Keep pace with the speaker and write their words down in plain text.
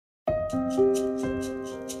Welcome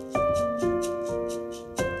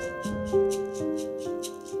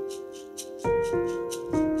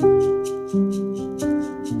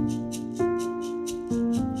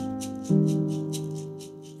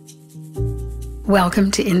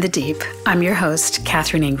to In the Deep. I'm your host,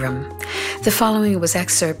 Catherine Ingram. The following was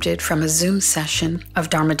excerpted from a Zoom session of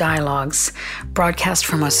Dharma Dialogues, broadcast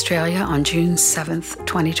from Australia on June 7th,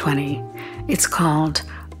 2020. It's called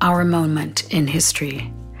Our Moment in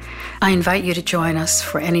History. I invite you to join us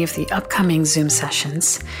for any of the upcoming Zoom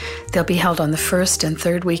sessions. They'll be held on the first and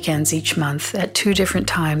third weekends each month at 2 different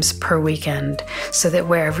times per weekend, so that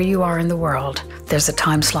wherever you are in the world, there's a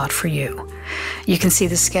time slot for you. You can see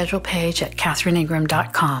the schedule page at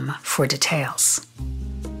catherineingram.com for details.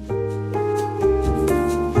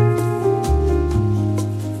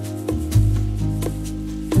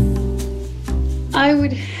 I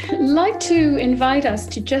would like to invite us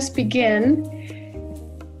to just begin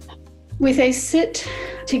with a sit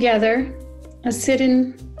together, a sit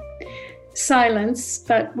in silence,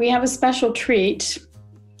 but we have a special treat.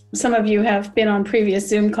 Some of you have been on previous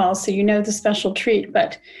Zoom calls, so you know the special treat,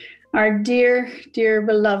 but our dear, dear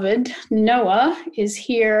beloved Noah is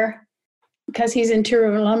here because he's in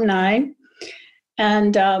Touro Alumni,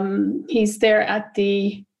 and he's there at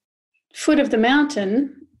the foot of the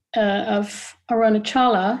mountain of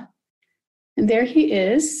Arunachala, and there he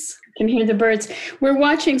is. You can hear the birds. We're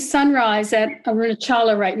watching sunrise at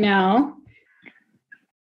Arunachala right now.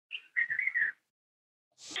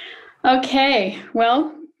 Okay,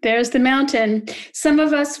 well, there's the mountain. Some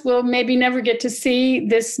of us will maybe never get to see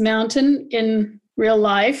this mountain in real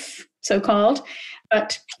life, so-called,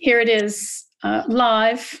 but here it is,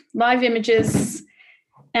 live images.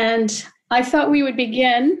 And I thought we would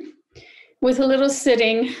begin with a little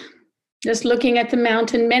sitting, just looking at the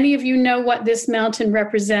mountain. Many of you know what this mountain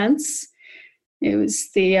represents.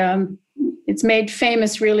 It's made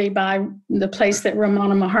famous really by the place that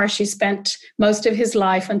Ramana Maharshi spent most of his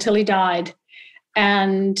life until he died.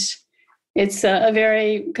 And it's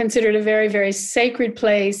considered a very, very sacred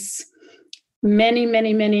place. Many,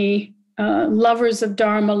 many, many lovers of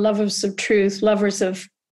Dharma, lovers of truth, lovers of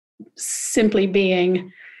simply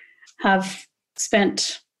being have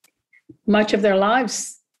spent much of their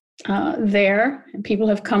lives there. And people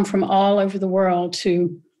have come from all over the world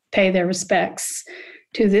to pay their respects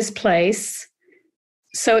to this place.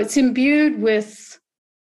 So it's imbued with,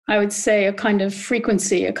 I would say, a kind of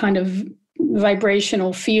frequency, a kind of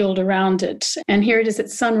vibrational field around it. And here it is at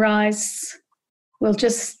sunrise. We'll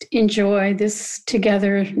just enjoy this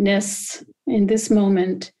togetherness in this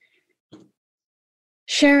moment,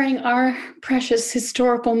 sharing our precious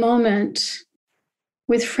historical moment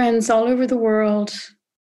with friends all over the world.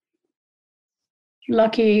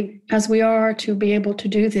 Lucky as we are to be able to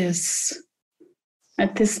do this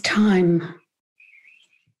at this time.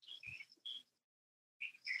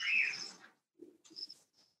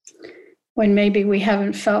 When maybe we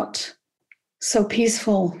haven't felt so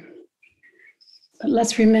peaceful. But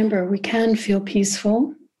let's remember, we can feel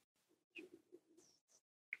peaceful.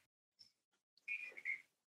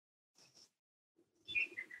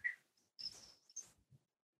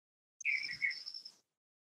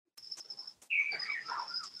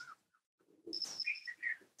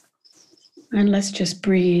 And let's just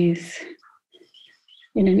breathe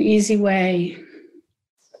in an easy way.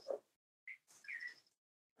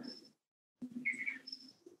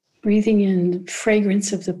 Breathing in the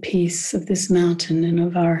fragrance of the peace of this mountain and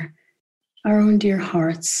of our own dear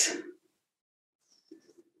hearts.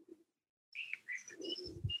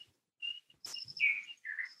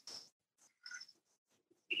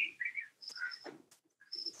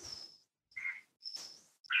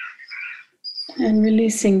 And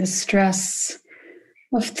releasing the stress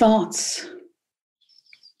of thoughts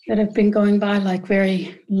that have been going by like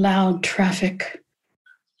very loud traffic.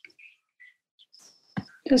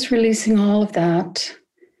 Just releasing all of that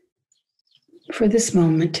for this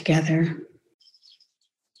moment together.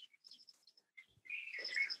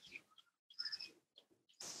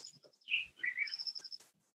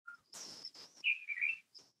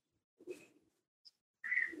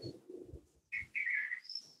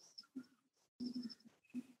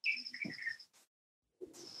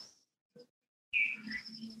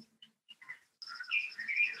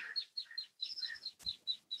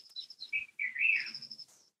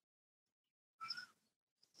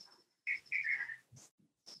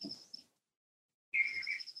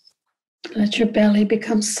 Let your belly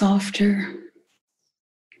become softer.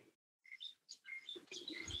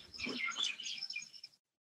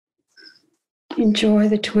 Enjoy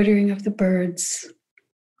the twittering of the birds.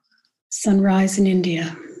 Sunrise in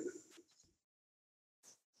India.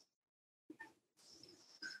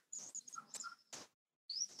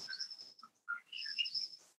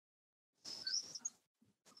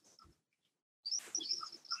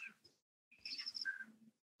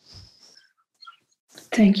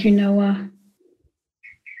 Thank you, Noah.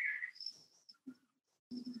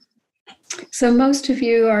 So most of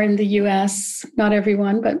you are in the US, not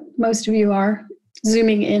everyone, but most of you are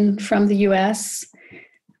zooming in from the US.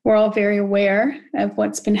 We're all very aware of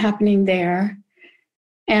what's been happening there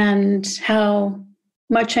and how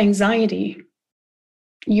much anxiety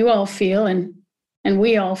you all feel and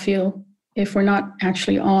we all feel if we're not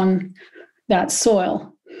actually on that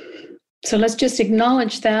soil. So let's just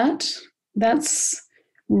acknowledge that. That's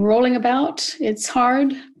rolling about. It's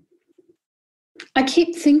hard. I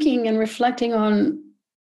keep thinking and reflecting on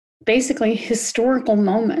basically historical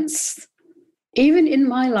moments. Even in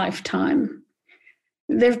my lifetime,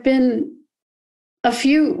 there have been a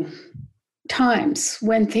few times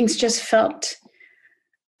when things just felt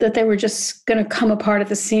that they were just going to come apart at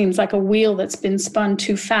the seams, like a wheel that's been spun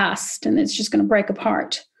too fast and it's just going to break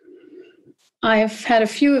apart. I've had a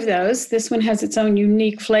few of those. This one has its own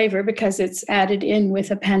unique flavor because it's added in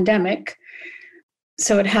with a pandemic.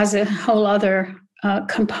 So it has a whole other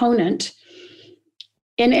component.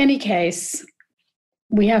 In any case,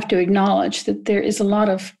 we have to acknowledge that there is a lot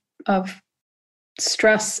of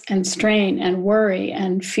stress and strain and worry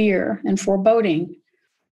and fear and foreboding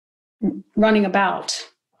running about.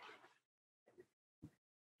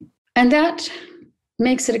 And that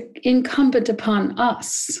makes it incumbent upon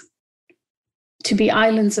us to be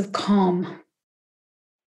islands of calm.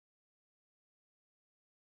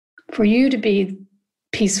 For you to be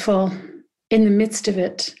peaceful in the midst of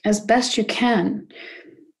it as best you can.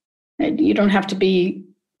 You don't have to be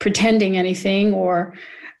pretending anything or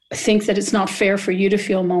think that it's not fair for you to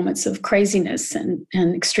feel moments of craziness and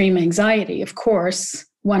extreme anxiety. Of course,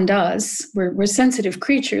 one does. We're sensitive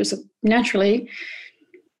creatures, naturally.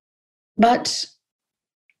 But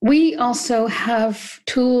we also have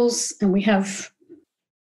tools and we have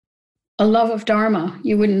a love of Dharma.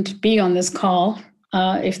 You wouldn't be on this call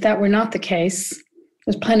if that were not the case.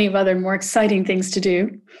 There's plenty of other more exciting things to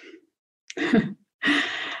do.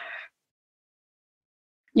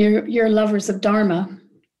 You're lovers of Dharma.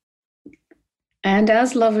 And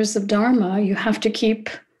as lovers of Dharma, you have to keep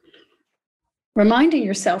reminding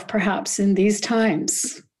yourself, perhaps in these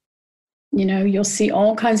times, you'll see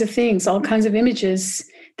all kinds of things, all kinds of images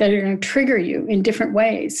that are going to trigger you in different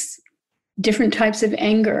ways, different types of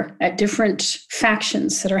anger at different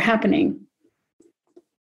factions that are happening,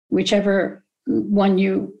 whichever one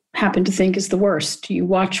you happen to think is the worst. You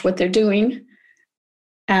watch what they're doing,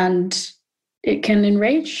 and it can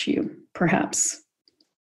enrage you, perhaps.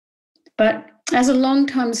 But as a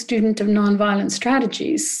longtime student of nonviolent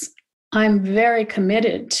strategies, I'm very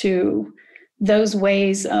committed to those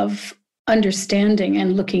ways of understanding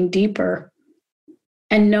and looking deeper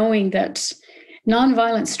and knowing that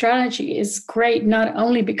nonviolent strategy is great not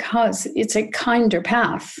only because it's a kinder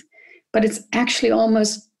path, but it's actually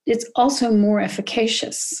it's also more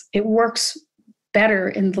efficacious. It works better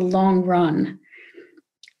in the long run.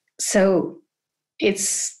 So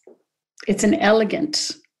it's an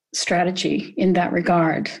elegant strategy in that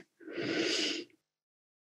regard.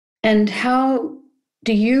 And how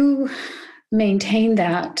do you maintain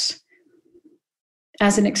that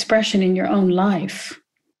as an expression in your own life?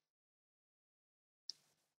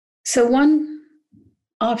 So one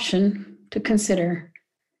option to consider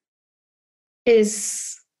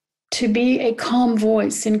is to be a calm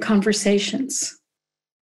voice in conversations,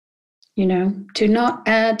 to not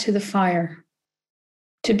add to the fire,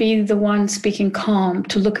 to be the one speaking calm,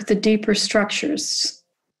 to look at the deeper structures,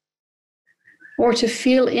 or to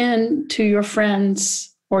feel into your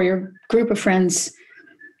friends or your group of friends'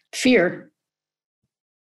 fear.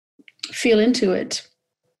 Feel into it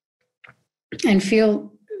and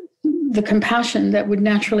feel the compassion that would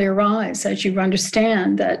naturally arise as you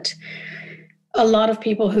understand that a lot of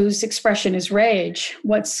people whose expression is rage,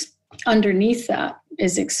 what's underneath that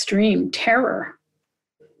is extreme terror.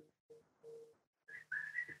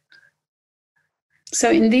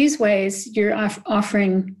 So in these ways, you're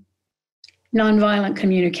offering nonviolent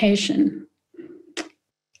communication.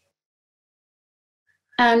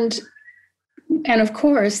 And of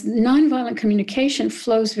course, nonviolent communication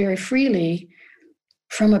flows very freely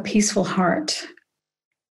from a peaceful heart.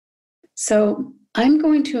 So I'm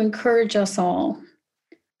going to encourage us all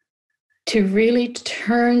to really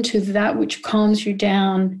turn to that which calms you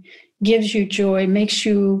down, gives you joy,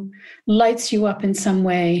 lights you up in some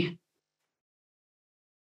way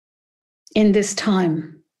in this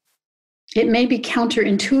time. It may be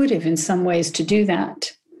counterintuitive in some ways to do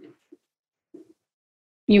that.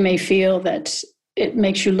 You may feel that it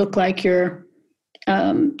makes you look like you're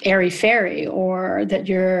airy-fairy or that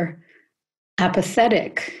you're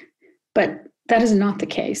apathetic, but that is not the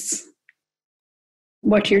case.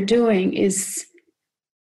 what you're doing is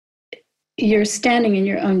you're standing in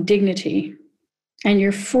your own dignity and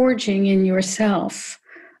you're forging in yourself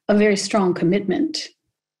a very strong commitment.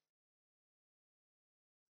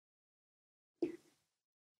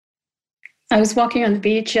 I was walking on the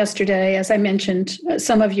beach yesterday. As I mentioned,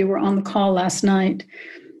 some of you were on the call last night,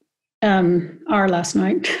 our last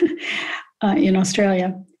night in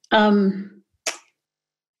Australia. And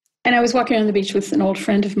I was walking on the beach with an old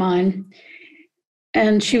friend of mine,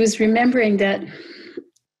 and she was remembering that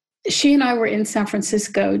she and I were in San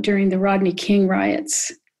Francisco during the Rodney King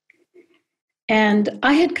riots. And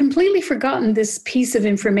I had completely forgotten this piece of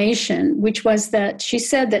information, which was that she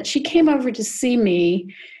said that she came over to see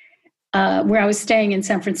me where I was staying in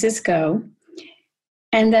San Francisco,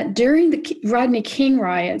 and that during the Rodney King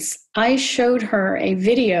riots, I showed her a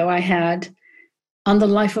video I had on the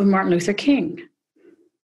life of Martin Luther King.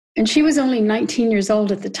 And she was only 19 years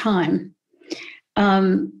old at the time.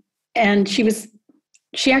 And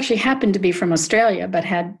she actually happened to be from Australia, but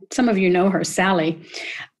some of you know her, Sally.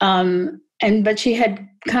 But she had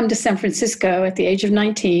come to San Francisco at the age of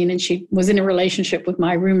 19, and she was in a relationship with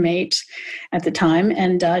my roommate at the time,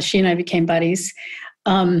 and she and I became buddies.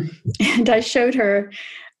 And I showed her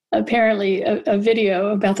apparently a video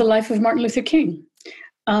about the life of Martin Luther King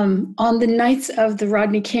on the nights of the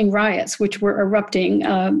Rodney King riots, which were erupting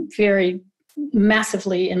very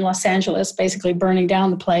massively in Los Angeles, basically burning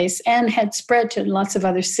down the place, and had spread to lots of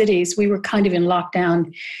other cities. We were kind of in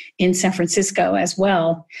lockdown in San Francisco as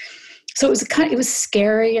well. So it was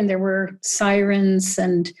scary, and there were sirens,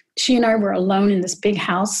 and she and I were alone in this big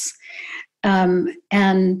house.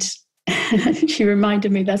 And she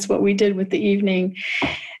reminded me that's what we did with the evening.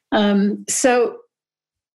 So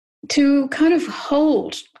to kind of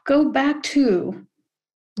go back to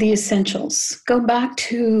the essentials, go back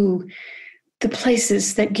to the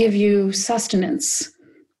places that give you sustenance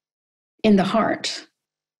in the heart,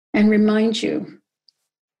 and remind you,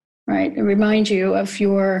 right? And remind you of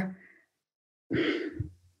your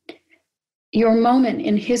moment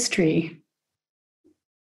in history.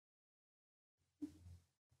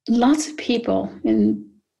 Lots of people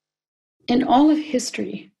in all of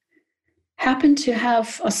history happen to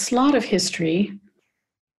have a slot of history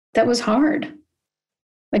that was hard,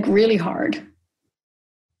 like really hard.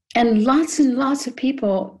 And lots of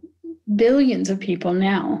people, billions of people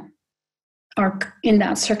now, are in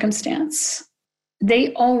that circumstance.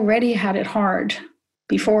 They already had it hard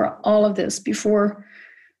before all of this, before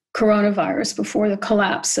coronavirus, before the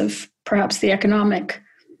collapse of perhaps the economic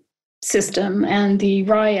system and the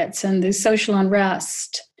riots and the social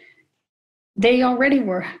unrest. They already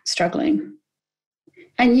were struggling.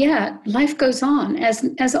 And yet, life goes on.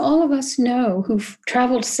 As all of us know who've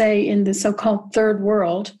traveled, say, in the so-called third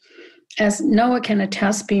world, as Noah can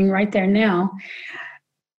attest, being right there now,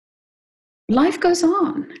 life goes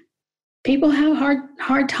on. People have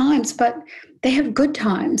hard times, but they have good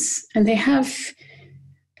times, and they have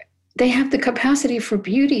the capacity for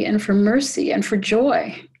beauty and for mercy and for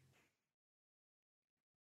joy.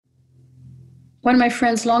 One of my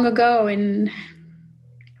friends long ago,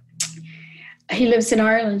 he lives in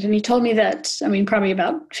Ireland, and he told me that, probably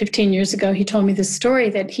about 15 years ago, he told me this story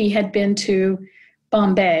that he had been to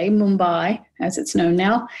Mumbai, as it's known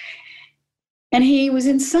now, and he was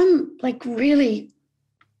in some really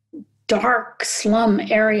dark slum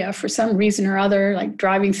area for some reason or other, like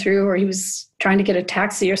driving through, or he was trying to get a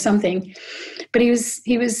taxi or something. But he was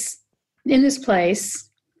in this place,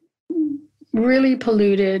 really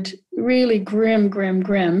polluted, really grim.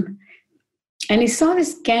 And he saw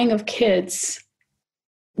this gang of kids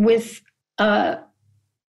with, I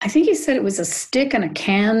think he said it was a stick and a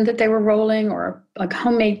can that they were rolling, or a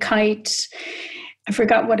homemade kite. I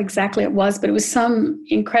forgot what exactly it was, but it was some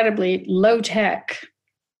incredibly low-tech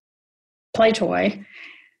play toy.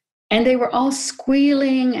 And they were all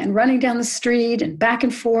squealing and running down the street and back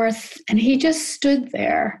and forth. And he just stood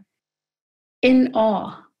there in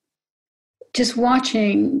awe, just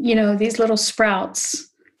watching, these little sprouts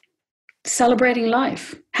celebrating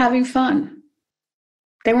life, having fun.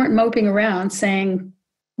 They weren't moping around saying,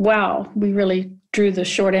 wow, we really drew the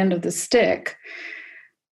short end of the stick.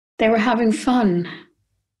 They were having fun.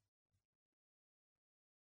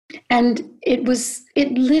 And it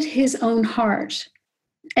lit his own heart.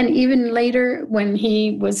 And even later, when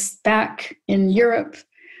he was back in Europe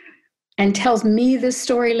and tells me this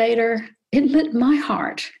story later, it lit my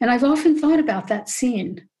heart. And I've often thought about that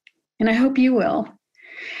scene, and I hope you will.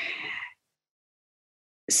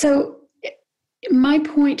 So my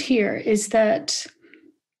point here is that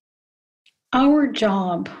our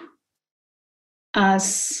job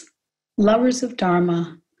as lovers of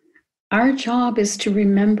Dharma, Our job is to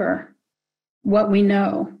remember what we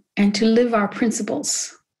know and to live our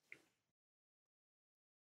principles.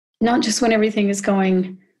 Not just when everything is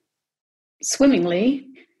going swimmingly,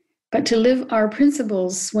 but to live our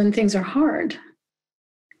principles when things are hard.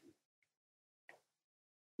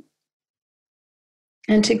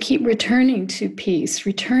 And to keep returning to peace,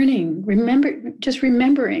 just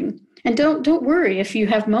remembering. And don't worry if you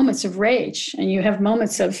have moments of rage and you have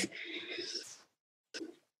moments of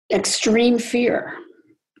extreme fear.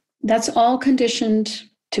 That's all conditioned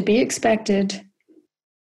to be expected,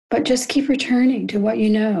 but just keep returning to what you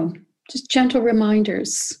know, just gentle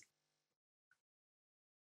reminders.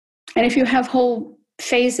 And if you have whole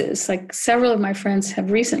phases, like several of my friends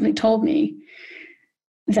have recently told me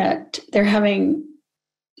that they're having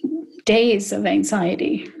days of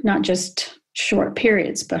anxiety, not just short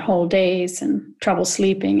periods, but whole days and trouble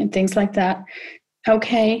sleeping and things like that.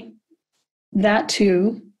 Okay, that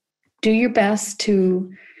too, do your best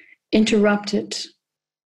to interrupt it.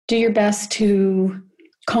 Do your best to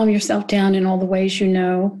calm yourself down in all the ways you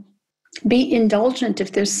know. Be indulgent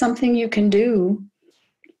if there's something you can do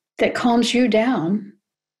that calms you down.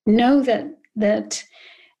 Know that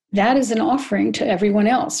is an offering to everyone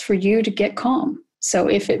else for you to get calm. So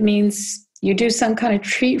if it means you do some kind of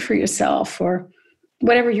treat for yourself or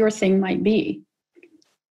whatever your thing might be,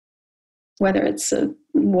 whether it's a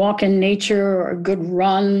walk in nature or a good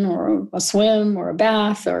run or a swim or a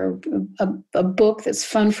bath or a book that's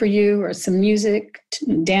fun for you or some music,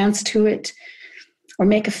 dance to it, or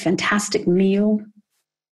make a fantastic meal.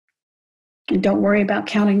 And don't worry about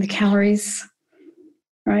counting the calories,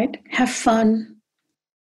 right? Have fun.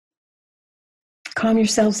 Calm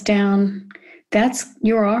yourselves down. That's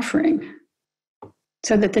your offering.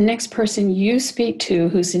 So that the next person you speak to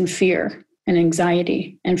who's in fear and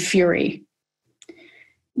anxiety and fury,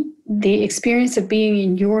 the experience of being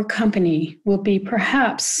in your company will be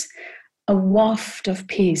perhaps a waft of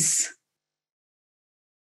peace.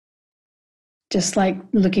 Just like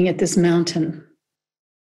looking at this mountain.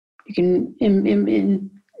 You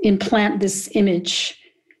can implant this image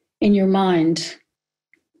in your mind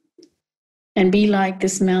and be like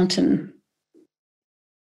this mountain.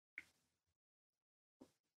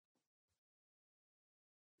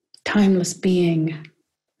 Timeless being.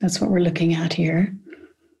 That's what we're looking at here.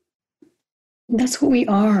 That's what we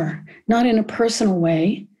are, not in a personal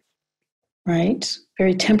way, right?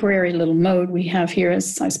 Very temporary little mode we have here,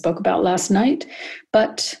 as I spoke about last night,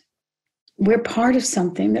 but we're part of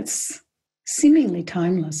something that's seemingly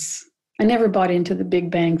timeless. I never bought into the Big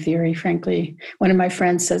Bang Theory, frankly. One of my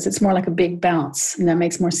friends says it's more like a big bounce, and that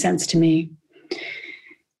makes more sense to me,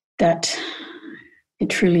 that it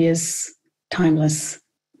truly is timeless.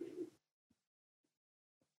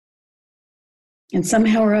 And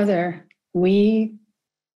somehow or other, we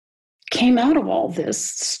came out of all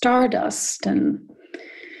this stardust and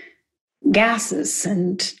gases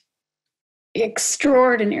and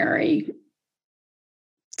extraordinary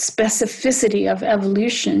specificity of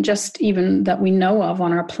evolution, just even that we know of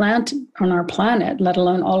on our planet, let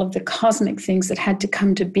alone all of the cosmic things that had to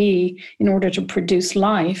come to be in order to produce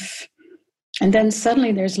life. And then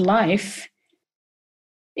suddenly there's life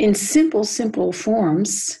in simple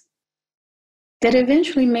forms that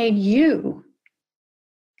eventually made you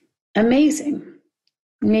amazing,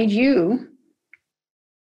 made you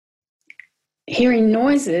hearing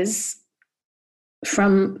noises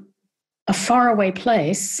from a faraway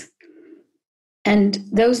place, and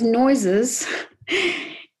those noises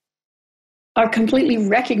are completely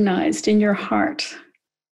recognized in your heart.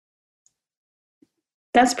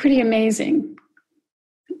 That's pretty amazing.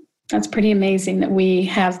 That's pretty amazing that we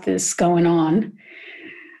have this going on.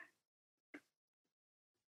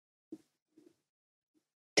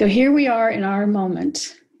 So here we are in our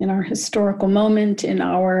moment, in our historical moment, in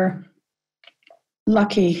our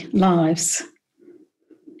lucky lives.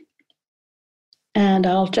 And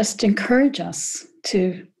I'll just encourage us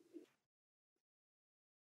to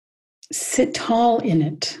sit tall in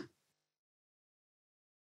it.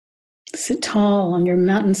 Sit tall on your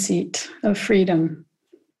mountain seat of freedom.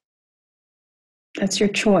 That's your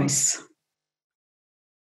choice.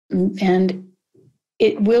 And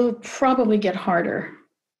it will probably get harder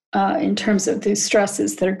in terms of the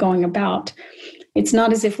stresses that are going about. It's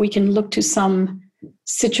not as if we can look to some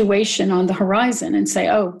situation on the horizon and say,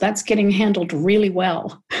 oh, that's getting handled really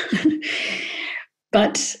well.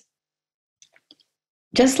 But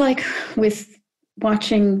just like with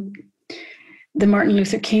watching the Martin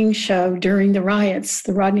Luther King show during the riots,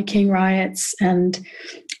 the Rodney King riots, and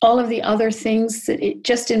all of the other things that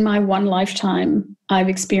just in my one lifetime I've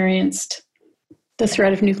experienced, the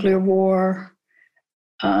threat of nuclear war,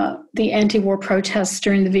 the anti-war protests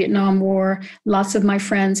during the Vietnam War, lots of my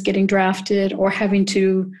friends getting drafted or having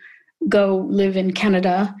to go live in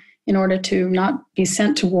Canada in order to not be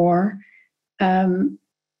sent to war.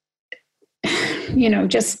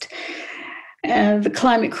 Just the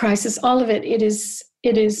climate crisis, all of it, it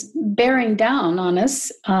is bearing down on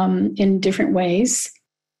us in different ways.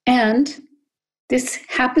 And this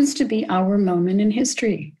happens to be our moment in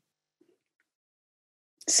history.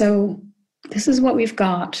 So this is what we've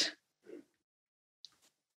got.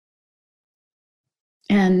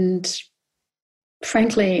 And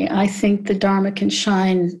frankly, I think the Dharma can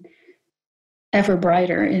shine ever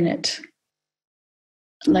brighter in it.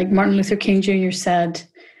 Like Martin Luther King Jr. said,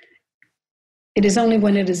 it is only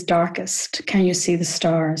when it is darkest can you see the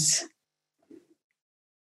stars.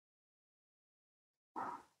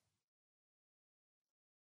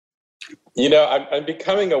 I'm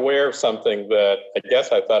becoming aware of something that I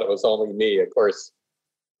guess I thought it was only me. Of course,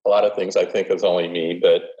 a lot of things I think is only me,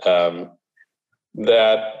 but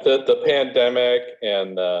that the pandemic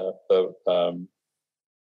and the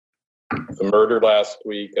murder last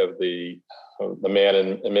week of the man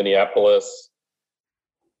in Minneapolis,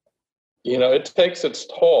 it takes its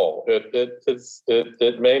toll.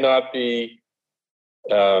 It may not be.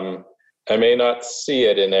 I may not see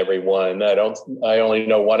it in everyone. I only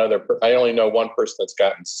know one person that's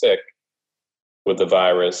gotten sick with the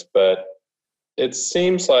virus, but it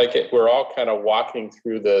seems like we're all kind of walking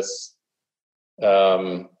through this. I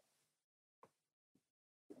don't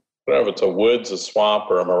know if it's a woods, a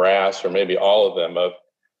swamp, or a morass, or maybe all of them,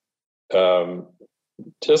 of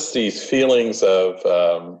just these feelings of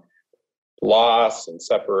loss and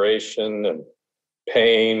separation and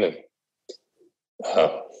pain, and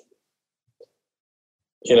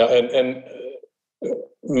and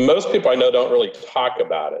most people I know don't really talk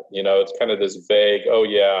about it. It's kind of this vague, oh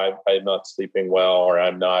yeah, I'm not sleeping well, or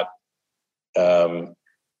I'm not,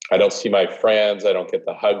 I don't see my friends, I don't get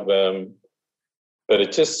to hug them. But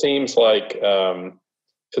it just seems like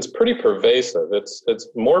it's pretty pervasive. It's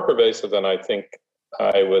more pervasive than I think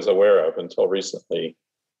I was aware of until recently.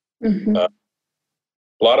 Mm-hmm. A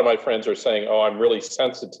lot of my friends are saying, oh, I'm really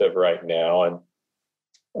sensitive right now. And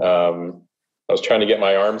I was trying to get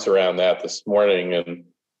my arms around that this morning. And,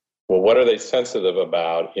 well, what are they sensitive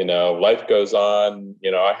about? Life goes on.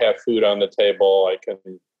 I have food on the table. I can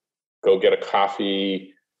go get a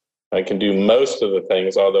coffee. I can do most of the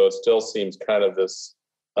things, although it still seems kind of this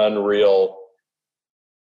unreal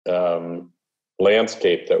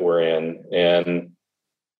landscape that we're in. And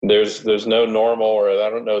there's no normal, or I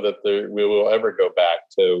don't know that we will ever go back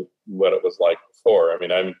to what it was like before. I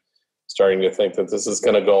mean, I'm starting to think that this is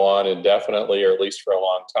going to go on indefinitely, or at least for a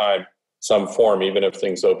long time, some form, even if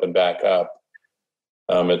things open back up.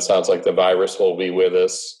 It sounds like the virus will be with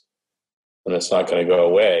us, and it's not going to go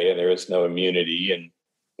away, and there is no immunity and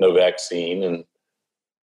no vaccine. And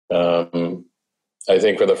I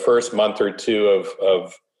think for the first month or two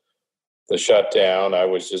of the shutdown, I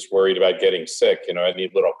was just worried about getting sick. I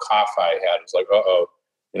need little cough I had. It's like,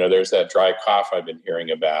 there's that dry cough I've been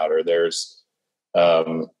hearing about, or there's,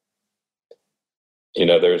 am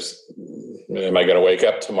I going to wake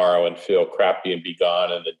up tomorrow and feel crappy and be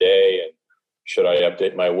gone in the day? And should I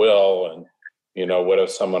update my will? And, what if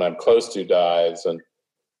someone I'm close to dies? And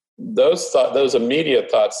those immediate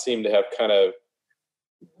thoughts seem to have kind of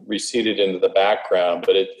receded into the background.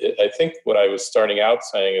 But I think what I was starting out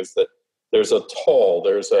saying is that there's a toll,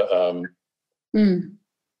 there's a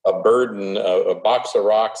burden, a box of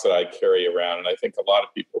rocks that I carry around. And I think a lot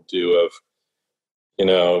of people do, of,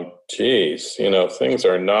 things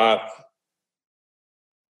are not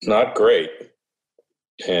great.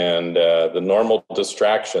 And the normal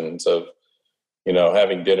distractions of,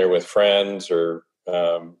 having dinner with friends, or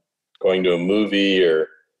going to a movie, or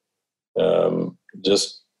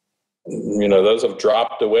those have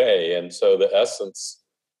dropped away. And so the essence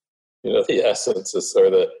is, or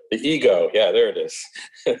the ego. Yeah, there it is.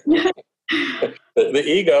 the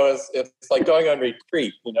ego it's like going on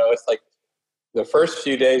retreat. It's like the first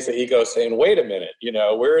few days, the ego is saying, wait a minute,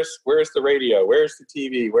 where's the radio? Where's the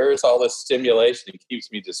TV? Where's all this stimulation? It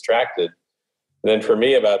keeps me distracted. And then for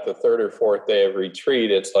me, about the third or fourth day of retreat,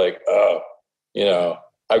 it's like,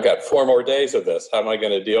 I've got 4 more days of this. How am I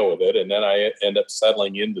going to deal with it? And then I end up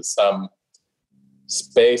settling into some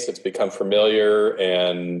space that's become familiar.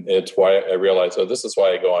 And it's why I realize, this is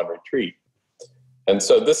why I go on retreat. And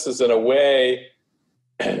so this is, in a way,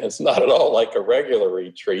 it's not at all like a regular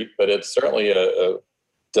retreat, but it's certainly a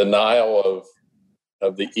denial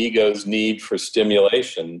of the ego's need for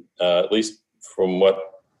stimulation, at least from what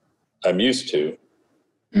I'm used to.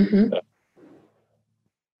 Mm-hmm.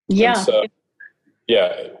 Yeah. So,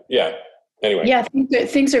 Yeah. Anyway. Yeah, I think that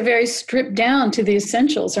things are very stripped down to the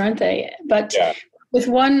essentials, aren't they? But with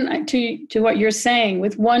one, to what you're saying,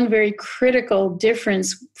 with one very critical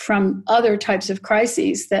difference from other types of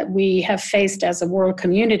crises that we have faced as a world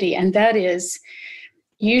community, and that is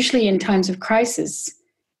usually in times of crisis,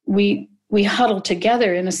 we huddle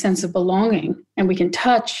together in a sense of belonging, and we can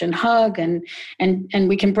touch and hug and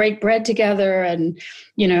we can break bread together, and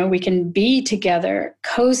we can be together,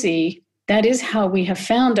 cozy. That is how we have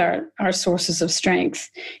found our sources of strength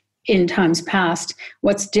in times past.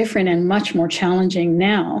 What's different and much more challenging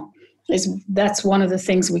now is that's one of the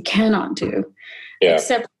things we cannot do,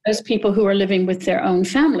 except those people who are living with their own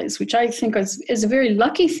families, which I think is a very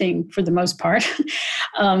lucky thing for the most part,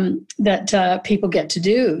 that people get to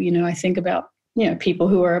do. I think about, people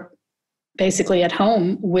who are basically at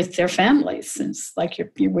home with their families. It's like you're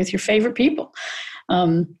with your favorite people,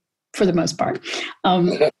 for the most part.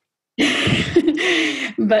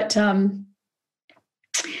 But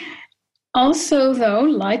also, though,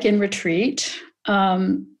 like in retreat,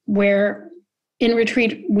 where in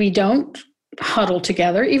retreat we don't huddle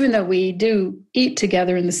together, even though we do eat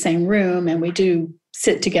together in the same room and we do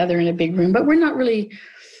sit together in a big room, but we're not really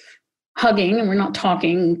hugging and we're not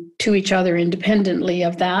talking to each other independently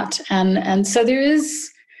of that. And so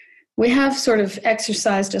we have sort of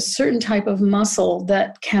exercised a certain type of muscle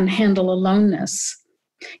that can handle aloneness.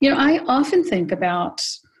 I often think about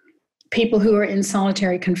people who are in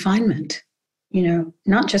solitary confinement,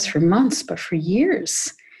 not just for months, but for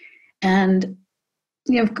years. And,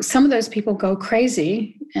 some of those people go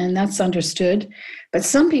crazy, and that's understood. But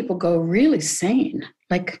some people go really sane.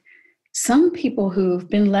 Like some people who've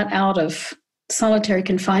been let out of solitary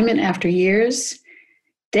confinement after years,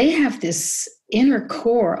 they have this inner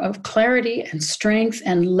core of clarity and strength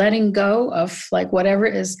and letting go of like whatever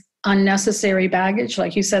is unnecessary baggage.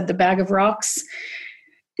 Like you said, the bag of rocks.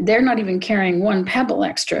 They're not even carrying one pebble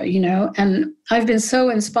extra, and I've been so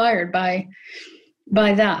inspired by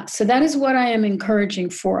that. So that is what I am encouraging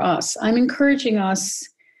for us. I'm encouraging us.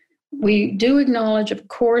 We do acknowledge, of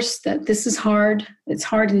course, that this is hard. It's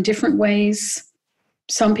hard in different ways.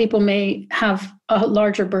 Some people may have a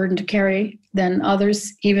larger burden to carry than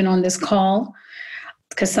others, even on this call,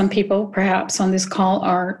 because some people perhaps on this call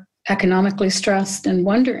are economically stressed and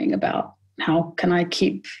wondering about how can I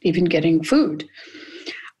keep even getting food.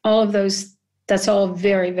 All of those, that's all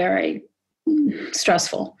very, very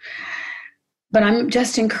stressful. But I'm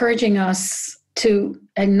just encouraging us to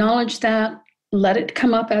acknowledge that, let it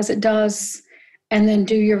come up as it does, and then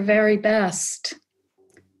do your very best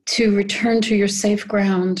to return to your safe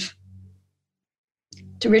ground.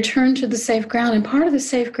 To return to the safe ground. And part of the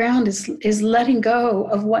safe ground is letting go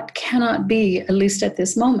of what cannot be, at least at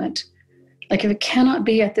this moment. Like if it cannot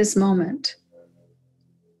be at this moment,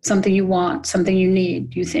 something you want, something you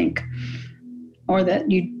need, you think, or that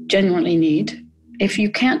you genuinely need, if you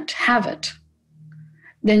can't have it,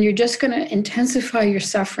 then you're just going to intensify your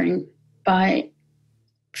suffering by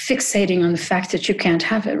fixating on the fact that you can't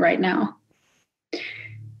have it right now.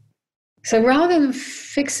 So rather than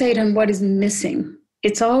fixate on what is missing,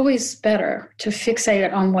 it's always better to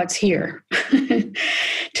fixate on what's here.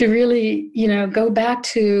 To really, go back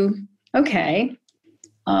to, okay,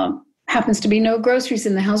 happens to be no groceries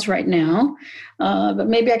in the house right now, but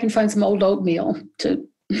maybe I can find some old oatmeal to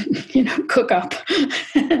cook up.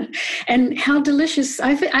 And how delicious.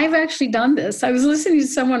 I've actually done this. I was listening to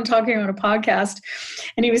someone talking on a podcast,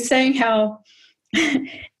 and he was saying how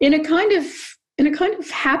in a kind of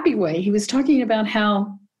happy way, he was talking about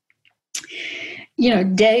how,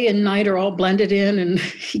 day and night are all blended in, and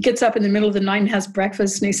he gets up in the middle of the night and has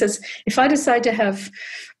breakfast, and he says, if I decide to have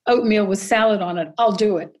oatmeal with salad on it, I'll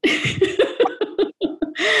do it.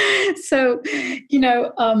 So,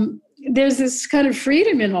 there's this kind of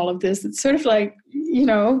freedom in all of this. It's sort of like,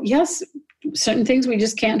 yes, certain things we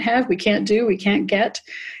just can't have, we can't do, we can't get,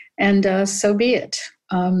 and so be it.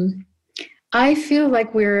 I feel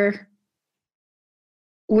like we're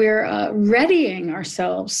readying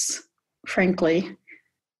ourselves, frankly,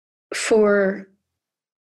 for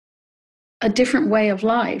a different way of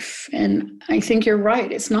life. And I think you're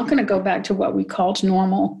right. It's not going to go back to what we called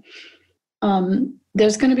normal.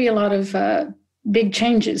 There's going to be a lot of big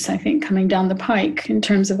changes, I think, coming down the pike in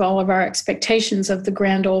terms of all of our expectations of the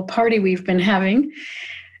grand old party we've been having.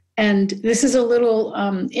 And this is a little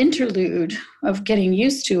interlude of getting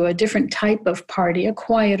used to a different type of party, a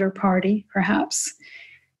quieter party, perhaps.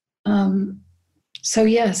 So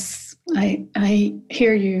yes, I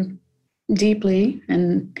hear you deeply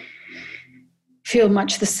and feel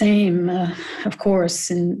much the same, of course,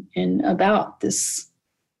 in about this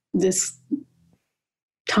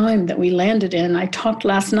time that we landed in. I talked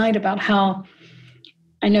last night about how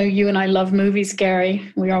I know you and I love movies, Gary.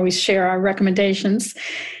 We always share our recommendations.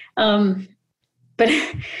 But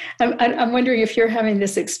I'm wondering if you're having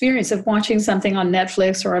this experience of watching something on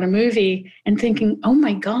Netflix or on a movie and thinking, oh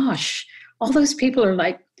my gosh, all those people are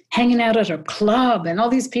like hanging out at a club and all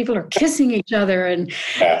these people are kissing each other and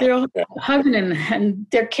they're all hugging and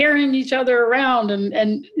they're carrying each other around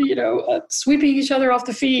and sweeping each other off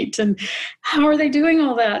the feet. And how are they doing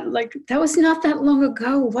all that? Like, that was not that long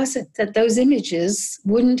ago, was it? That those images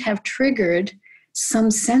wouldn't have triggered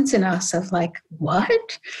some sense in us of like,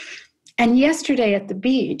 what? And yesterday at the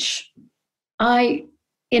beach,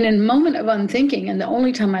 in a moment of unthinking, and the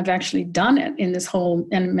only time I've actually done it in this whole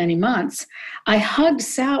and many months, I hugged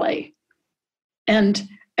Sally, and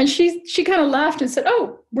she kind of laughed and said,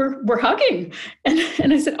 "Oh, we're hugging,"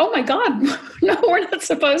 and I said, "Oh my God, no, we're not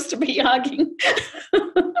supposed to be hugging."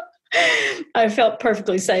 I felt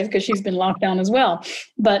perfectly safe because she's been locked down as well,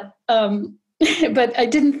 but I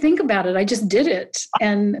didn't think about it. I just did it,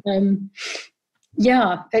 and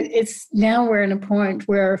it's now we're in a point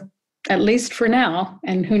where, at least for now,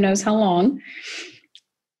 and who knows how long,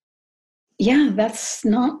 that's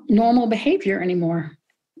not normal behavior anymore.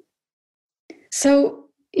 So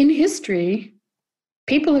in history,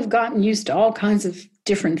 people have gotten used to all kinds of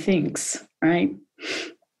different things, right?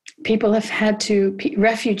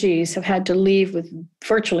 Refugees have had to leave with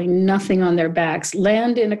virtually nothing on their backs,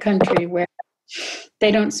 land in a country where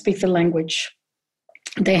they don't speak the language.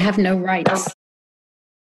 They have no rights.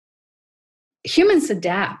 Humans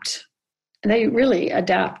adapt. They really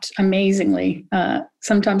adapt amazingly,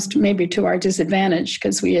 sometimes maybe to our disadvantage,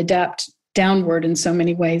 because we adapt downward in so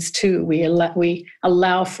many ways too. We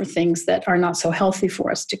allow for things that are not so healthy for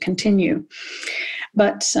us to continue.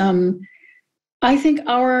 But I think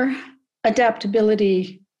our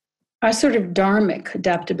adaptability, our sort of dharmic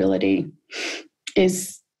adaptability,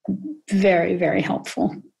 is very, very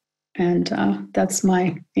helpful. And that's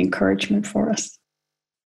my encouragement for us.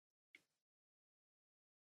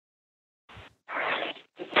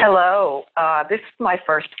 Hello, this is my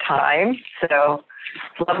first time, so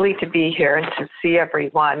it's lovely to be here and to see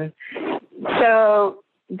everyone. So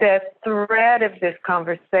the thread of this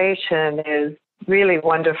conversation is really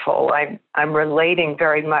wonderful. I'm relating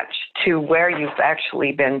very much to where you've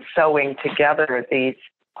actually been sewing together these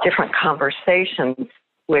different conversations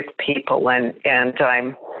with people, and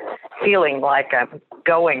I'm feeling like I'm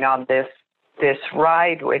going on this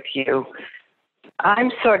ride with you.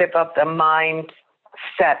 I'm sort of the mind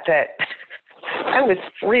set that I was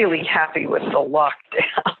really happy with the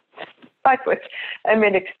lockdown. I'm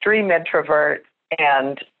an extreme introvert,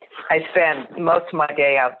 and I spend most of my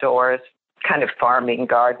day outdoors, kind of farming,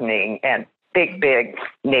 gardening, and big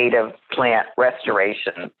native plant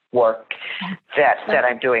restoration work that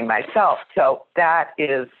I'm doing myself. So that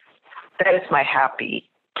is my happy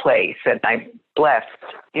place, and I'm blessed,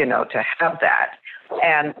 to have that.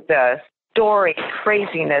 And the story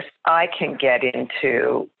craziness I can get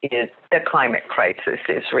into is the climate crisis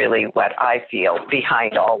is really what I feel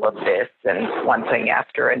behind all of this, and one thing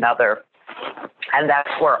after another. And that's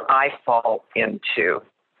where I fall into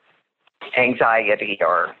anxiety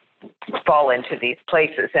or fall into these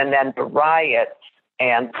places. And then the riots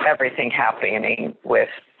and everything happening with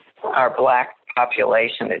our Black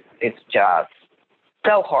population is just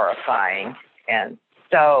so horrifying and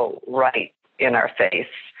so right in our face.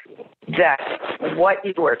 That what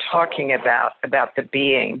you were talking about the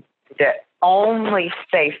being, the only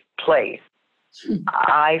safe place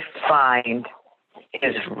I find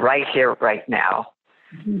is right here, right now.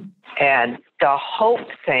 Mm-hmm. And the hope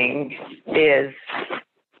thing is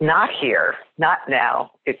not here, not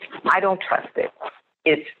now. I don't trust it.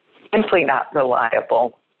 It's simply not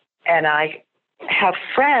reliable. And I have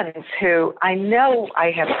friends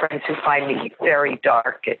I have friends who find me very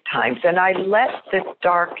dark at times, and I let this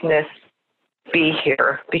darkness be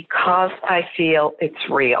here because I feel it's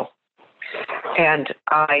real. And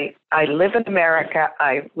I live in America.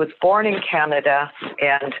 I was born in Canada,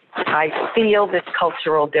 and I feel this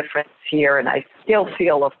cultural difference here, and I still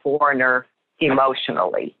feel a foreigner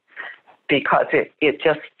emotionally because it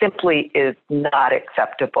just simply is not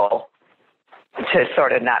acceptable to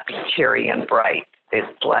sort of not be cheery and bright.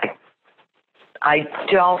 It's like I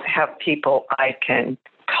don't have people I can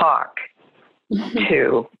talk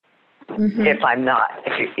to if I'm not.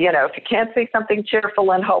 If you can't say something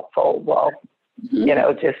cheerful and hopeful, well,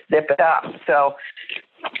 just zip it up. So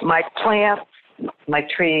my plants, my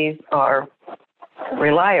trees are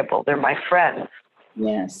reliable. They're my friends.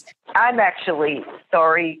 Yes. I'm actually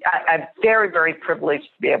sorry. I'm very, very privileged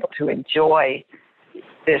to be able to enjoy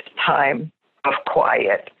this time of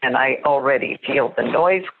quiet, and I already feel the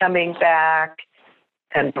noise coming back,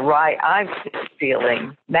 and I'm just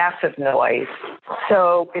feeling massive noise.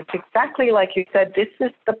 So it's exactly like you said, this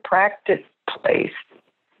is the practice place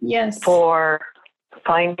for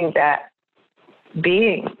finding that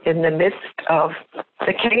being in the midst of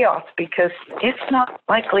the chaos, because it's not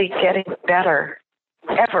likely getting better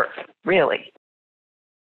ever, really.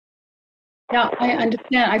 Yeah, I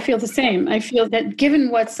understand. I feel the same. I feel that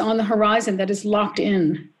given what's on the horizon that is locked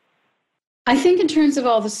in, I think in terms of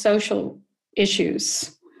all the social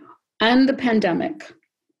issues and the pandemic,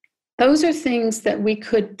 those are things that we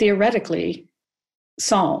could theoretically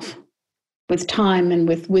solve with time and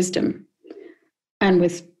with wisdom and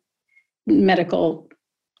with medical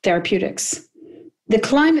therapeutics. The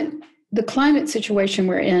climate situation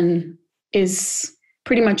we're in is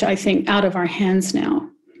pretty much, I think, out of our hands now.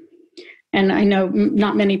 And I know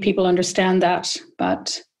not many people understand that,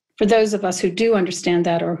 but for those of us who do understand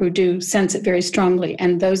that or who do sense it very strongly,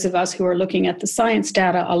 and those of us who are looking at the science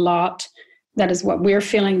data a lot, that is what we're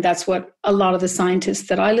feeling. That's what a lot of the scientists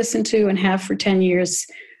that I listen to and have for 10 years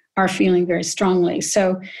are feeling very strongly.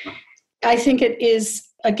 So I think it is,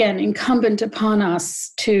 again, incumbent upon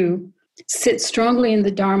us to sit strongly in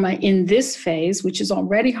the Dharma in this phase, which is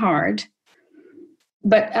already hard,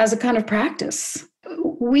 but as a kind of practice.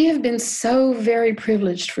 We have been so very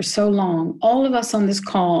privileged for so long. All of us on this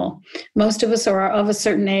call, most of us are of a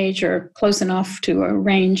certain age or close enough to a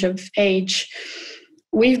range of age.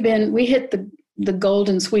 We hit the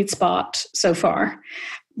golden sweet spot so far,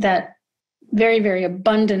 that very, very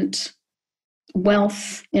abundant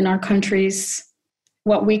wealth in our countries.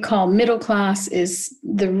 What we call middle class is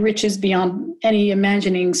the riches beyond any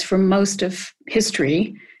imaginings for most of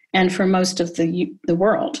history and for most of the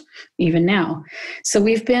world, even now. So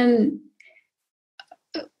we've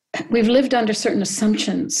lived under certain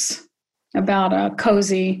assumptions about a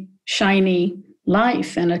cozy, shiny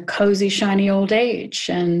life and a cozy, shiny old age,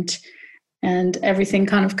 and everything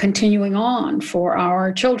kind of continuing on for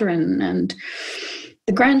our children and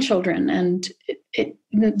the grandchildren. And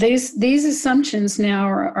these assumptions now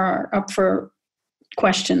are up for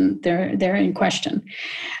question. They're in question.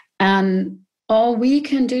 And all we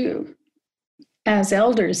can do as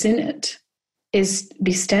elders in it is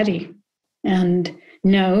be steady and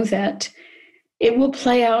know that it will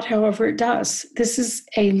play out however it does. This is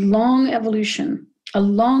a long evolution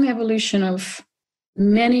of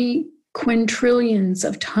many quintillions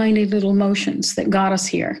of tiny little motions that got us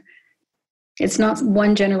here. It's not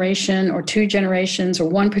one generation or two generations or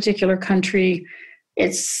one particular country.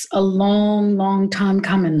 It's a long, long time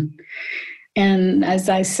coming. And as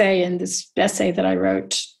I say in this essay that I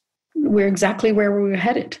wrote, we're exactly where we were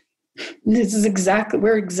headed.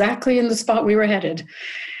 We're exactly in the spot we were headed.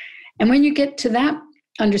 And when you get to that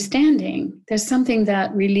understanding, there's something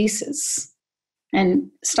that releases and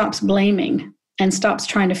stops blaming and stops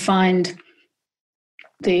trying to find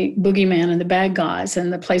the boogeyman and the bad guys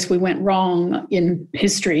and the place we went wrong in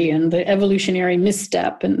history and the evolutionary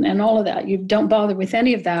misstep and all of that. You don't bother with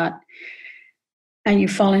any of that. And you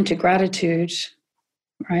fall into gratitude,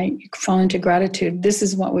 right? You fall into gratitude. This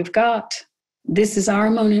is what we've got. This is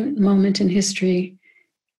our moment in history.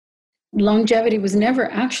 Longevity was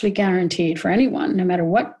never actually guaranteed for anyone, no matter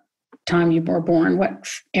what time you were born, what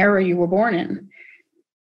era you were born in.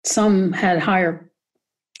 Some had higher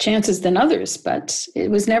chances than others, but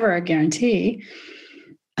it was never a guarantee.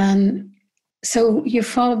 And so you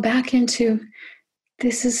fall back into,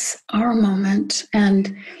 this is our moment,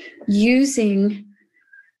 and using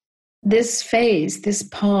this phase, this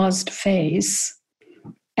paused phase,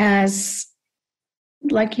 as,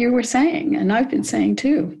 like you were saying, and I've been saying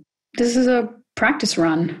too, this is a practice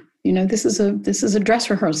run. This is a dress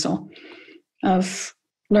rehearsal of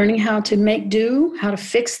learning how to make do, how to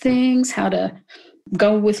fix things, how to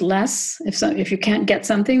go with less. If you can't get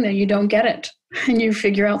something, then you don't get it, and you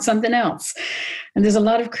figure out something else. And there's a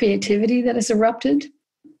lot of creativity that has erupted,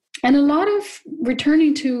 and a lot of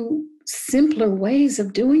returning to simpler ways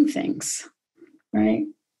of doing things, right?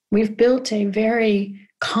 We've built a very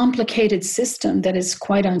complicated system that is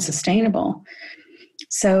quite unsustainable.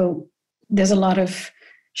 So there's a lot of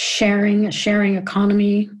sharing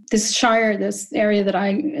economy. This area that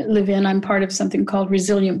I live in, I'm part of something called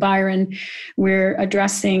Resilient Byron. We're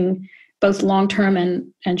addressing both long-term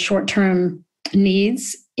and short-term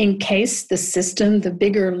needs in case the system, the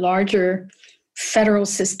bigger, larger federal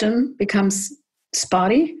system becomes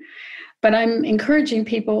spotty. But I'm encouraging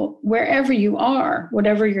people, wherever you are,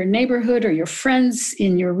 whatever your neighborhood or your friends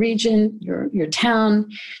in your region, your town,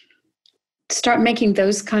 start making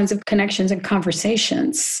those kinds of connections and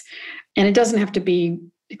conversations. And it doesn't have to be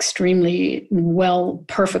extremely well,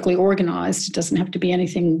 perfectly organized. It doesn't have to be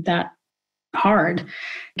anything that hard.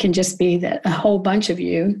 It can just be that a whole bunch of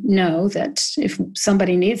you know that if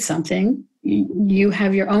somebody needs something, you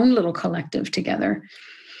have your own little collective together.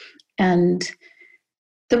 And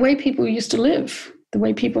the way people used to live, the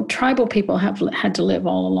way tribal people have had to live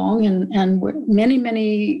all along, and many,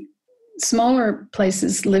 many smaller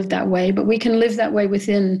places live that way, but we can live that way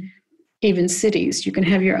within even cities. You can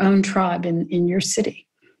have your own tribe in your city.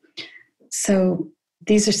 So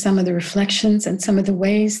these are some of the reflections and some of the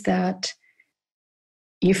ways that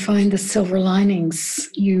you find the silver linings.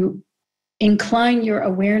 You incline your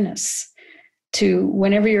awareness to,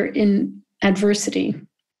 whenever you're in adversity,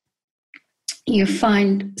 you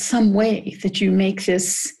find some way that you make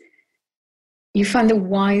this, you find the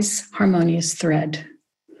wise, harmonious thread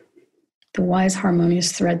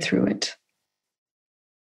through it.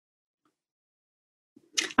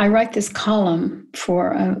 I write this column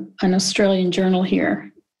for an Australian journal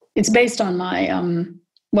here. It's based on my,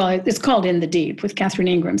 it's called In the Deep with Catherine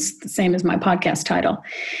Ingram, the same as my podcast title.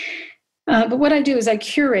 But what I do is I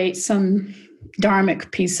curate some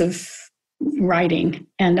dharmic piece of writing,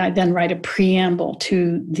 and I then write a preamble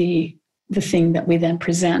to the thing that we then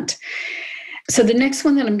present. So the next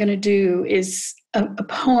one that I'm going to do is a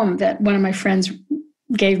poem that one of my friends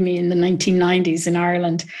gave me in the 1990s in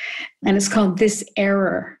Ireland, and it's called "This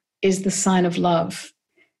Error is the Sign of Love."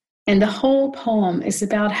 And the whole poem is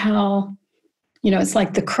about how, it's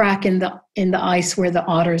like the crack in the ice where the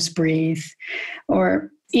otters breathe,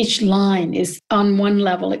 or each line is on one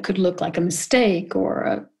level, it could look like a mistake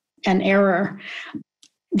or an error.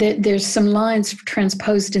 There's some lines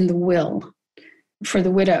transposed in the will for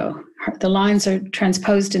the widow. The lines are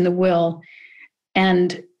transposed in the will,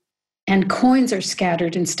 and coins are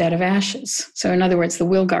scattered instead of ashes. So in other words, the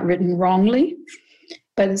will got written wrongly,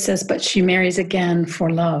 but it says, but she marries again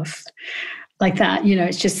for love. Like that,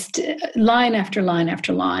 it's just line after line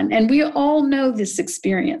after line. And we all know this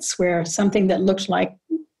experience where something that looked like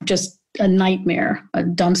just a nightmare, a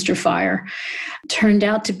dumpster fire, turned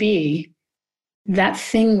out to be that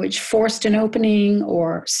thing which forced an opening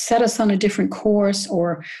or set us on a different course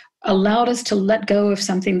or allowed us to let go of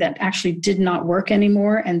something that actually did not work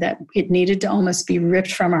anymore and that it needed to almost be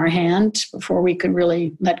ripped from our hand before we could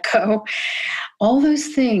really let go. All those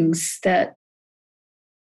things that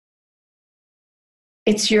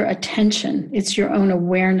it's your attention, it's your own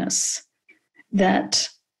awareness that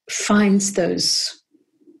finds those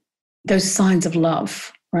signs of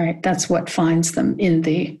love, right? That's what finds them in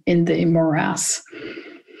the morass.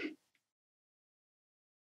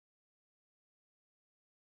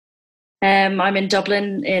 I'm in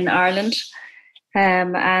Dublin, in Ireland,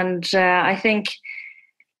 and I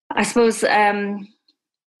suppose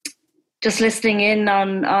just listening in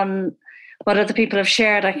on what other people have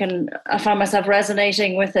shared, I find myself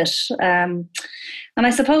resonating with it. And I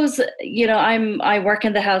suppose, I work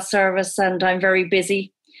in the health service and I'm very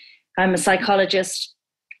busy. I'm a psychologist,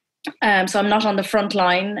 so I'm not on the front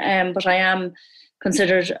line, but I am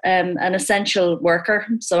considered an essential worker.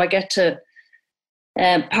 So I get to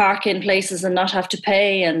park in places and not have to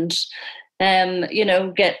pay, and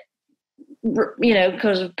get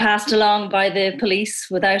kind of passed along by the police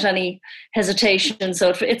without any hesitation.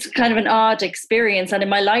 So it's kind of an odd experience, and in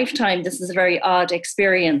my lifetime, this is a very odd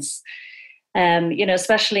experience.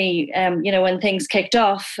 Especially when things kicked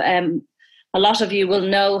off. A lot of you will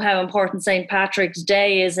know how important St. Patrick's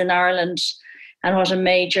Day is in Ireland and what a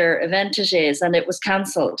major event it is, and it was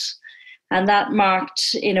cancelled. And that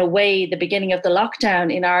marked, in a way, the beginning of the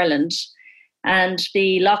lockdown in Ireland. And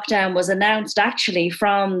the lockdown was announced actually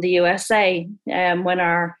from the USA when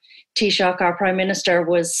our Taoiseach, our Prime Minister,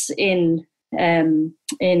 was in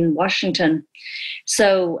Washington.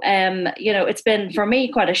 So, it's been, for me,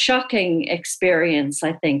 quite a shocking experience,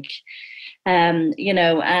 I think.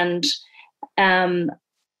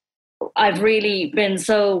 I've really been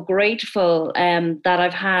so grateful that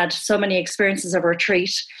I've had so many experiences of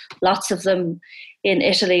retreat, lots of them in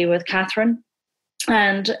Italy with Catherine.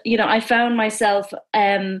 And, I found myself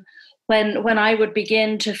when I would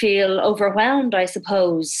begin to feel overwhelmed, I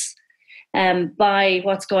suppose, by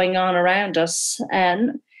what's going on around us.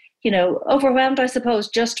 And, overwhelmed, I suppose,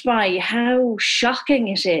 just by how shocking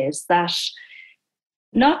it is that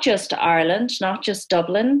not just Ireland, not just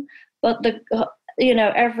Dublin, but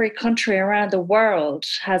every country around the world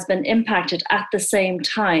has been impacted at the same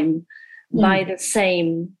time by the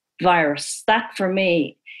same virus. That for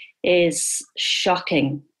me is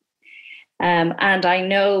shocking. And I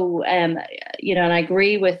know, and I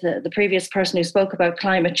agree with the previous person who spoke about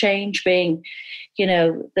climate change being,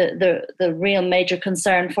 the real major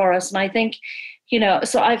concern for us. And I think,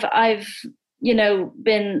 So I've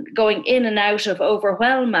been going in and out of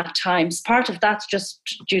overwhelm at times. Part of that's just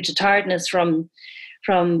due to tiredness from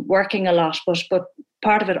working a lot, but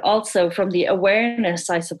part of it also from the awareness,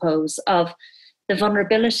 I suppose, of the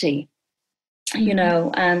vulnerability,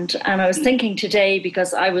 and I was thinking today,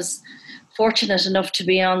 because I was fortunate enough to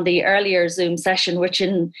be on the earlier Zoom session, which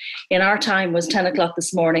in our time was 10 o'clock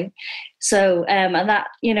this morning. So, and that,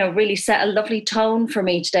 really set a lovely tone for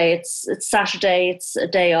me today. It's Saturday, it's a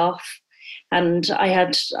day off. And I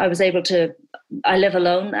live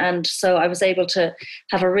alone. And so I was able to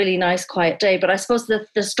have a really nice, quiet day. But I suppose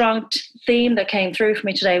the strong theme that came through for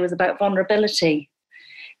me today was about vulnerability.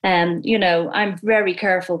 I'm very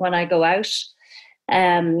careful when I go out,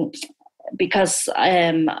 because,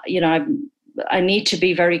 I need to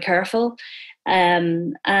be very careful.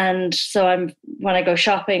 And so when I go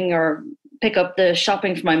shopping or pick up the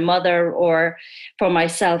shopping for my mother or for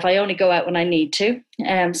myself, I only go out when I need to.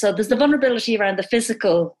 So there's the vulnerability around the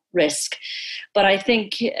physical risk. But I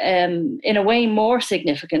think in a way more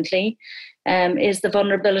significantly is the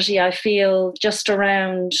vulnerability I feel just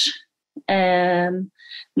around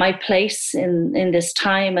my place in this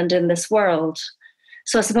time and in this world.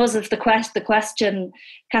 So I suppose if the question,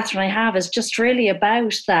 Catherine, I have is just really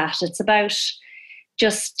about that. It's about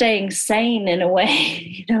just staying sane in a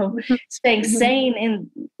way, staying sane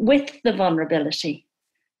with the vulnerability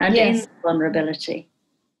and in the vulnerability.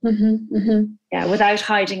 Mm-hmm, mm-hmm. Yeah, without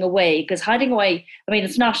hiding away, because hiding away,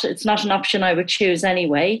 it's not an option I would choose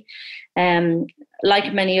anyway.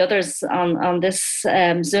 Like many others on this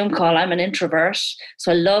Zoom call, I'm an introvert,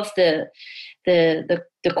 so I love the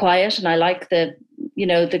quiet, and I like the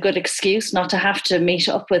good excuse not to have to meet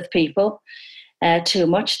up with people too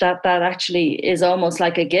much. That actually is almost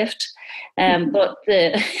like a gift. But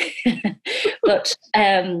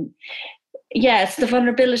it's the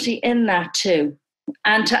vulnerability in that too,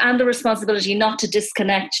 and the responsibility not to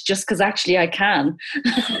disconnect just because actually I can.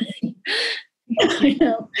 I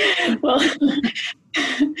know. Well,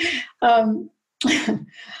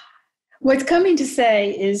 what's coming to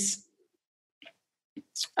say is,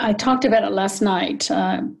 I talked about it last night,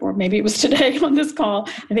 or maybe it was today on this call.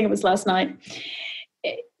 I think it was last night.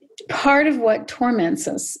 Part of what torments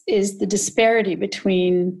us is the disparity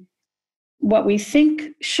between what we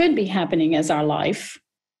think should be happening as our life,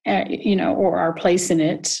 or our place in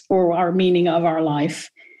it, or our meaning of our life,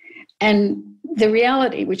 and the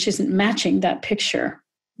reality, which isn't matching that picture.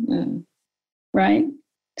 Right?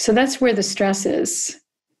 So that's where the stress is.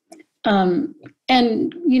 And,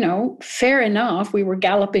 fair enough, we were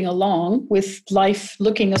galloping along with life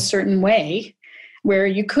looking a certain way, where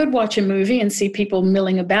you could watch a movie and see people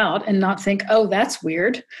milling about and not think, oh, that's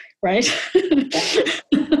weird, right?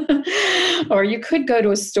 Or you could go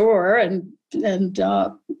to a store and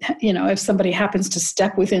if somebody happens to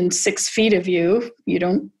step within 6 feet of you, you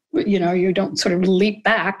don't sort of leap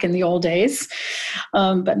back in the old days,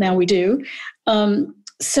 but now we do.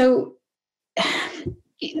 So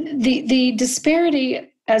the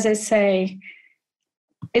disparity, as I say,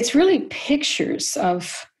 it's really pictures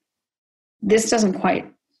of this doesn't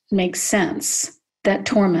quite make sense that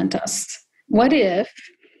torment us. What if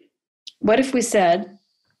we said,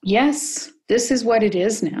 yes, this is what it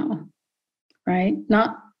is now, right?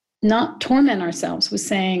 Not torment ourselves with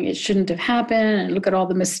saying it shouldn't have happened and look at all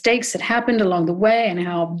the mistakes that happened along the way and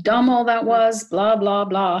how dumb all that was, blah, blah,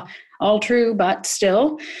 blah. All true, but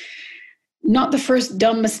still not the first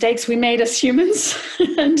dumb mistakes we made as humans.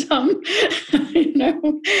 And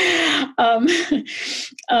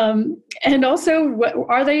and also,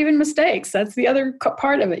 are they even mistakes? That's the other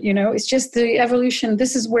part of it. It's just the evolution.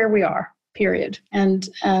 This is where we are, period. And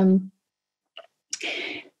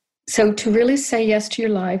so to really say yes to your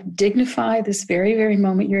life, dignify this very, very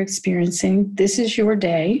moment you're experiencing. This is your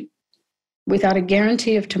day without a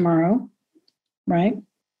guarantee of tomorrow, right?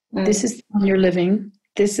 Mm. This is the one you're living.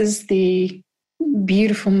 This is the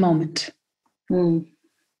beautiful moment. Mm.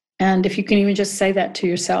 And if you can even just say that to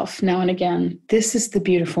yourself now and again, this is the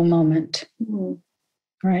beautiful moment,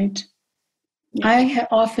 right? Yeah. I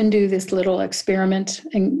often do this little experiment,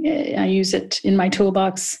 and I use it in my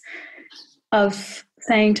toolbox, of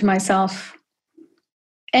saying to myself,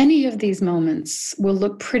 any of these moments will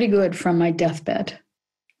look pretty good from my deathbed.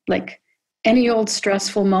 Like any old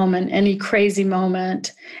stressful moment, any crazy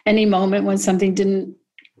moment, any moment when something didn't,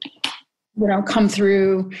 come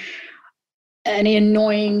through, any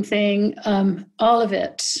annoying thing, all of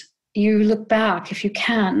it. You look back, if you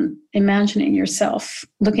can, imagining yourself,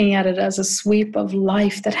 looking at it as a sweep of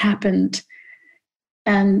life that happened.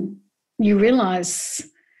 And you realize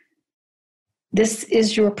this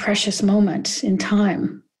is your precious moment in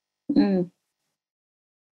time. Mm.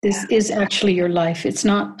 This is actually your life. It's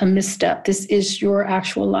not a misstep. This is your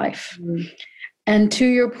actual life. Mm. And to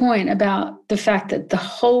your point about the fact that the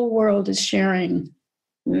whole world is sharing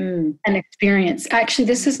an experience, actually,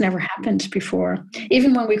 this has never happened before.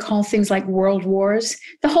 Even when we call things like world wars,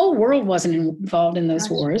 the whole world wasn't involved in those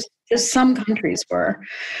wars. Just some countries were,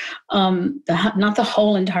 not the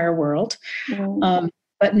whole entire world.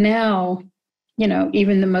 But now,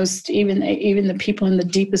 even the people in the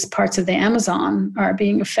deepest parts of the Amazon are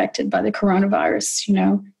being affected by the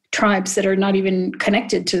coronavirus. Tribes that are not even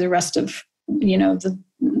connected to the rest of, the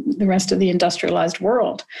rest of the industrialized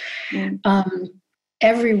world.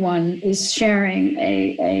 Everyone is sharing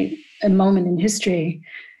a moment in history,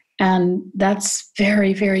 and that's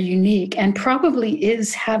very, very unique, and probably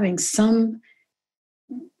is having some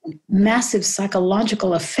massive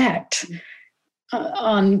psychological effect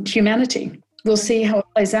on humanity. We'll see how it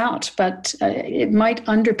plays out, but it might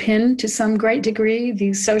underpin to some great degree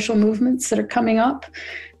these social movements that are coming up,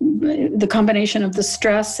 the combination of the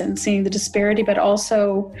stress and seeing the disparity, but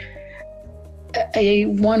also a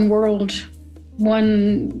one world,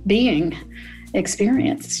 one being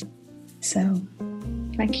experience. So,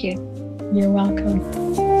 thank you. You're welcome.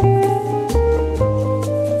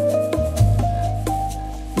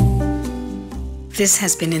 This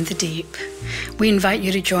has been In the Deep. We invite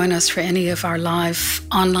you to join us for any of our live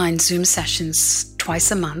online Zoom sessions twice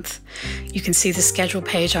a month. You can see the schedule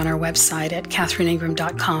page on our website at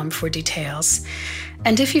katherineingram.com for details.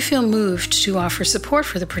 And if you feel moved to offer support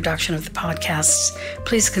for the production of the podcasts,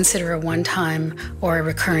 please consider a one-time or a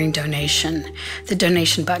recurring donation. The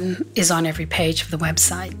donation button is on every page of the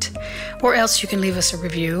website. Or else you can leave us a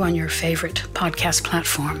review on your favorite podcast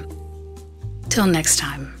platform. Till next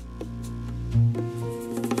time.